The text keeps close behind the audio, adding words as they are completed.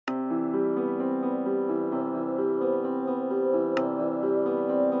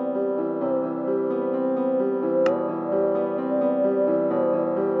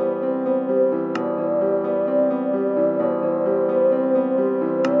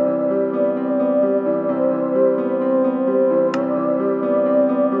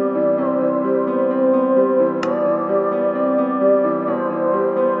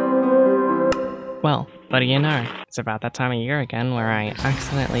What do you know? It's about that time of year again where I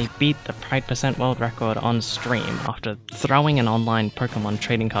accidentally beat the Pride Percent world record on stream after throwing an online Pokemon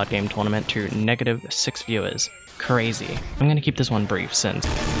trading card game tournament to -6 viewers. Crazy. I'm gonna keep this one brief since.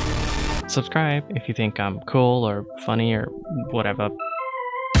 Subscribe if you think I'm cool or funny or whatever.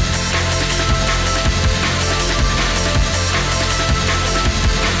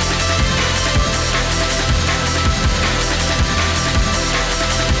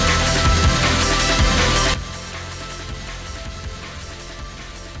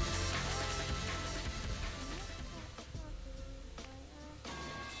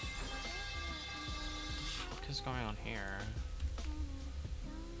 What is going on here?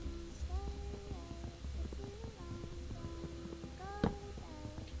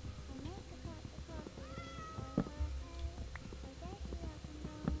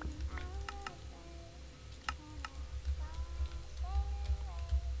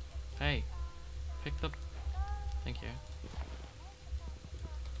 Hey, pick the... Thank you.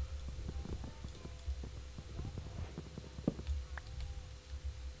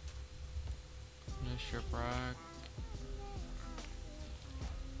 No shipwreck.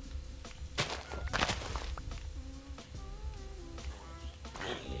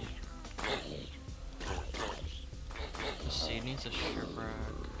 The seed needs a shipwreck.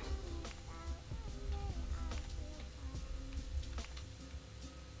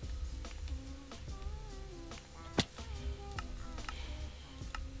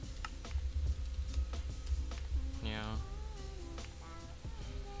 Yeah.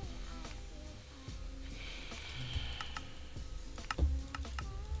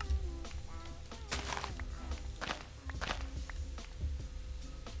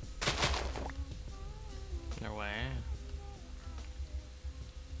 No way.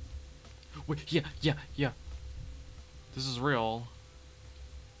 Wait, yeah. This is real.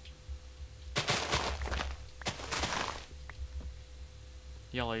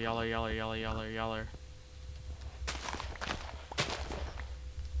 Yeller.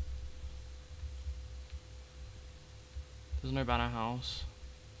 There's no banner house.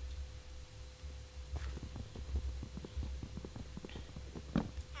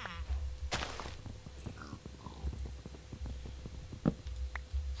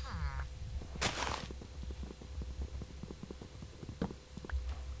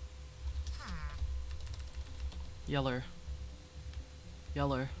 Yeller.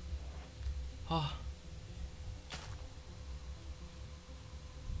 Oh.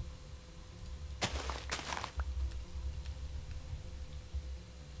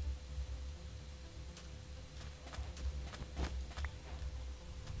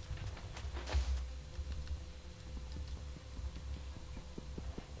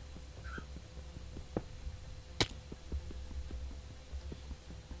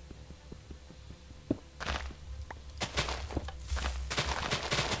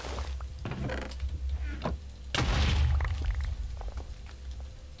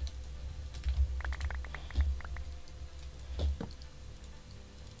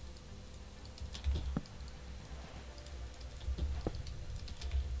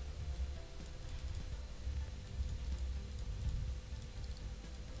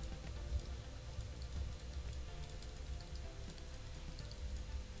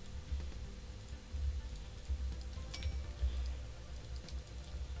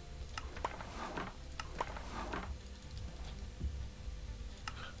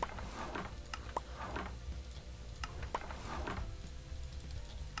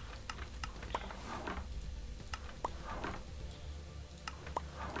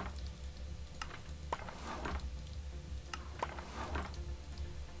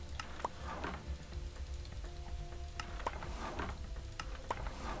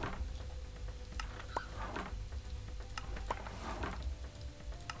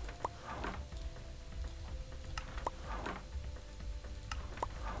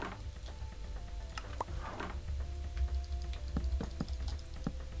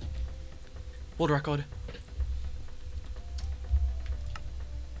 World record.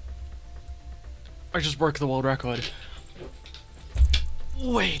 I just broke the world record.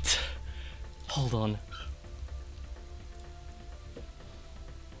 Wait. Hold on.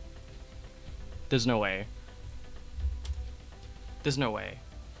 There's no way. There's no way.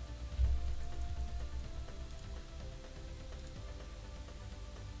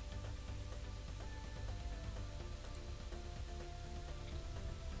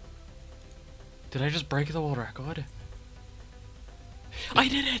 Did I just break the world record? I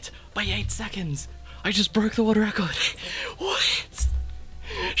did it! By 8 seconds! I just broke the world record! What?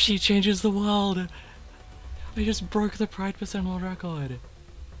 She changes the world! I just broke the Pride Percent world record!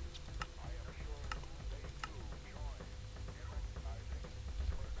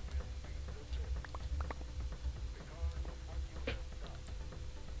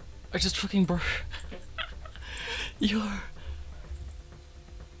 I just fucking broke. Yo.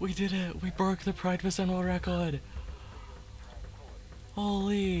 We did it. We broke the Pride percent world record.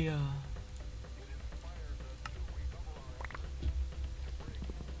 Holy.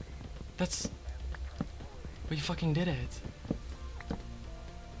 That's... We fucking did it.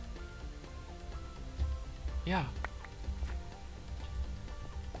 Yeah.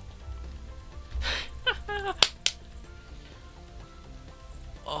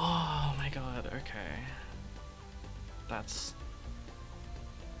 Oh my god, okay. That's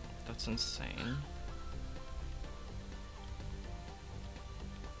insane.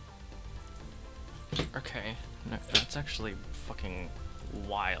 Okay, no, that's actually fucking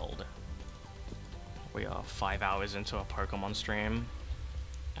wild. We are 5 hours into a Pokemon stream,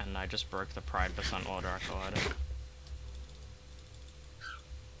 and I just broke the Pride percent world record.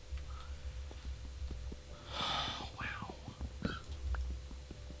 Wow.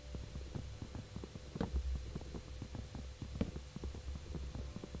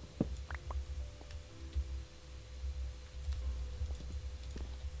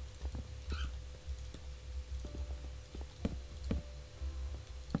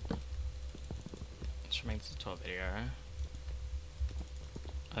 Should make this into a video.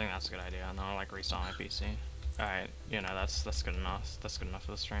 I think that's a good idea. And I'll like restart my PC. Alright, you know, that's good enough. That's good enough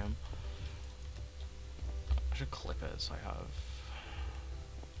for the stream. I should clip it so I have...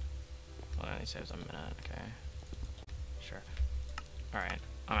 Well, it only saves a minute, okay. Sure. Alright,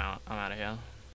 I'm out of here.